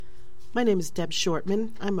My name is Deb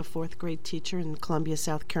Shortman. I'm a fourth grade teacher in Columbia,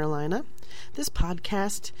 South Carolina. This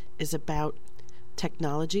podcast is about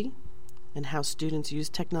technology and how students use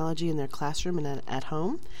technology in their classroom and at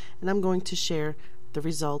home. And I'm going to share the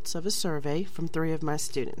results of a survey from 3 of my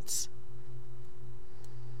students.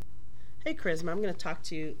 Hey, Charisma, I'm going to talk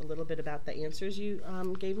to you a little bit about the answers you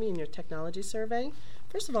gave me in your technology survey.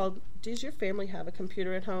 First of all, does your family have a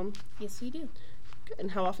computer at home? Yes, we do. Good.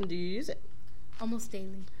 And how often do you use it? Almost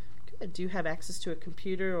daily. Good. Do you have access to a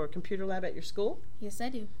computer or a computer lab at your school? Yes, I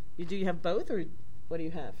do. You have both, or what do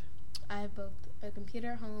you have? I have both, a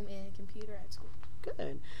computer at home and a computer at school.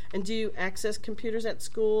 Good. And do you access computers at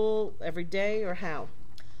school every day, or how?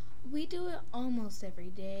 We do it almost every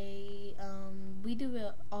day. We do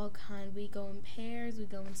it all kind. We go in pairs, we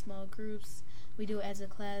go in small groups, we do it as a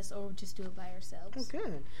class, or we just do it by ourselves. Oh,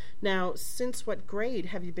 good. Now, since what grade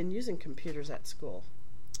have you been using computers at school?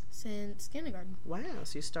 Since kindergarten. Wow,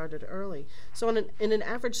 so you started early. So in an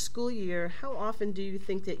average school year, how often do you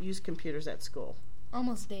think that you use computers at school?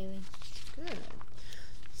 Almost daily. Good.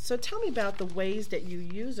 So tell me about the ways that you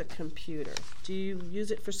use a computer. Do you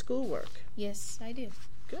use it for schoolwork? Yes, I do.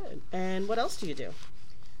 Good. And what else do you do?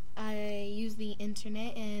 I use the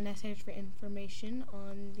internet and I search for information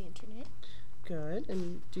on the internet. Good.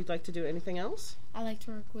 And do you like to do anything else? I like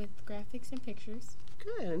to work with graphics and pictures.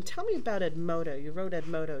 Good. And tell me about Edmodo. You wrote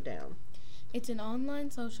Edmodo down. It's an online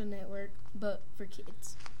social network, but for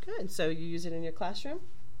kids. Good. So you use it in your classroom?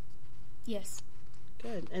 Yes.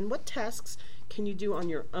 Good. And what tasks can you do on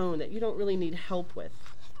your own that you don't really need help with?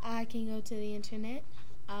 I can go to the internet.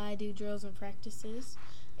 I do drills and practices,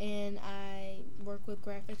 and I work with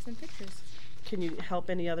graphics and pictures. Can you help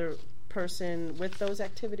any other person with those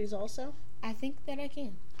activities also? I think that I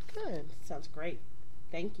can. Good. Sounds great.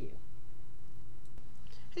 Thank you.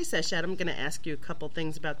 Hey, Seshat, I'm going to ask you a couple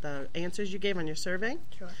things about the answers you gave on your survey.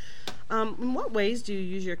 Sure. In what ways do you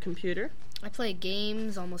use your computer? I play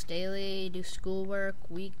games almost daily, do schoolwork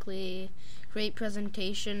weekly, create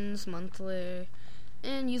presentations monthly,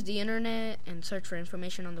 and use the internet and search for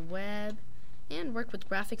information on the web, and work with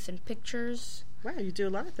graphics and pictures. Wow, you do a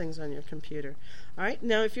lot of things on your computer. All right.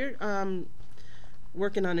 Now, if you're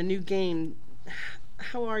working on a new game,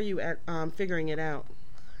 how are you at figuring it out?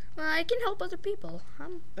 I can help other people.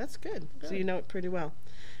 That's good. Good. So you know it pretty well.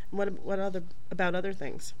 And what other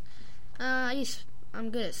things? I'm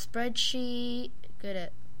good at spreadsheet, good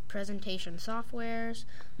at presentation softwares,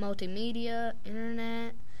 multimedia,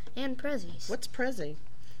 internet, and Prezis. What's Prezi?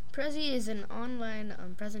 Prezi is an online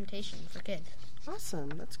presentation for kids. Awesome.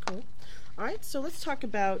 That's cool. All right, so let's talk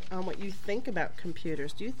about what you think about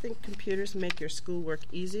computers. Do you think computers make your schoolwork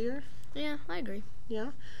easier? Yeah, I agree.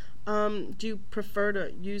 Yeah. Do you prefer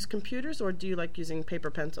to use computers, or do you like using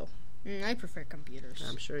paper pencil? I prefer computers.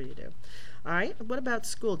 I'm sure you do. All right. What about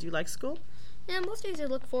school? Do you like school? Yeah, most days I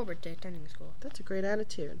look forward to attending school. That's a great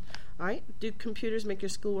attitude. All right. Do computers make your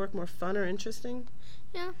schoolwork more fun or interesting?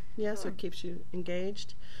 Yeah. Yeah, so it keeps you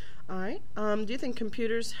engaged. All right. Do you think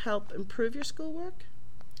computers help improve your schoolwork?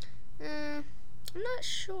 I'm not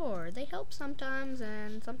sure. They help sometimes,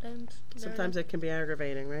 and sometimes it can be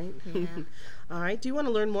aggravating, right? Yeah. All right. Do you want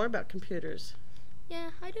to learn more about computers? Yeah,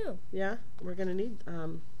 I do. Yeah, we're going to need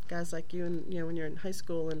guys like you, and when you're in high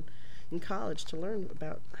school and in college, to learn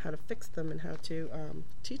about how to fix them and how to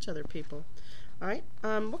teach other people. All right.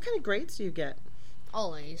 What kind of grades do you get?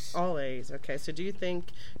 All A's. All A's. Okay. So do you think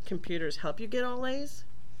computers help you get all A's?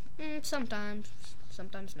 Sometimes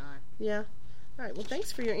not. Yeah. All right. Well,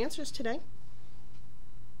 thanks for your answers today.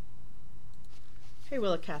 Hey,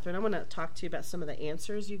 Willa Catherine, I want to talk to you about some of the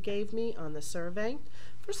answers you gave me on the survey.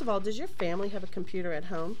 First of all, does your family have a computer at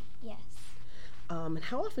home? Yes. And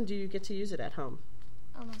how often do you get to use it at home?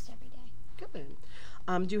 Almost every day.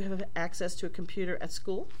 Good. Do you have access to a computer at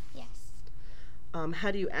school? Yes. How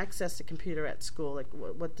do you access a computer at school? Like,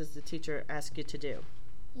 what does the teacher ask you to do?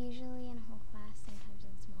 Usually in a whole class, sometimes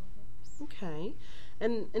in small groups. Okay.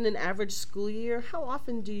 And in an average school year, how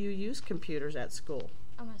often do you use computers at school?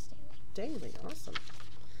 Almost daily. Daily. Awesome.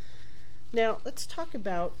 Now, let's talk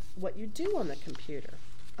about what you do on the computer.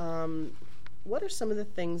 What are some of the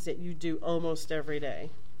things that you do almost every day?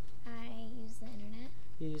 I use the internet.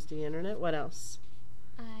 You use the internet. What else?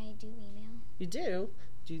 I do email. You do?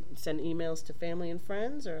 Do you send emails to family and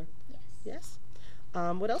friends, or? Yes. Yes?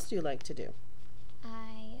 What else do you like to do?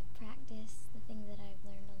 I practice the things that I've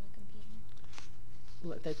learned on the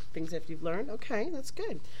computer. The things that you've learned? Okay, that's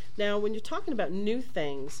good. Now, when you're talking about new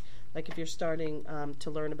things, like if you're starting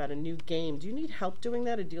to learn about a new game, do you need help doing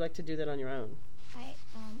that, or do you like to do that on your own? I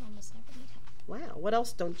almost never need help. Wow. What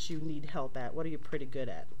else don't you need help at? What are you pretty good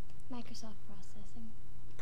at? Microsoft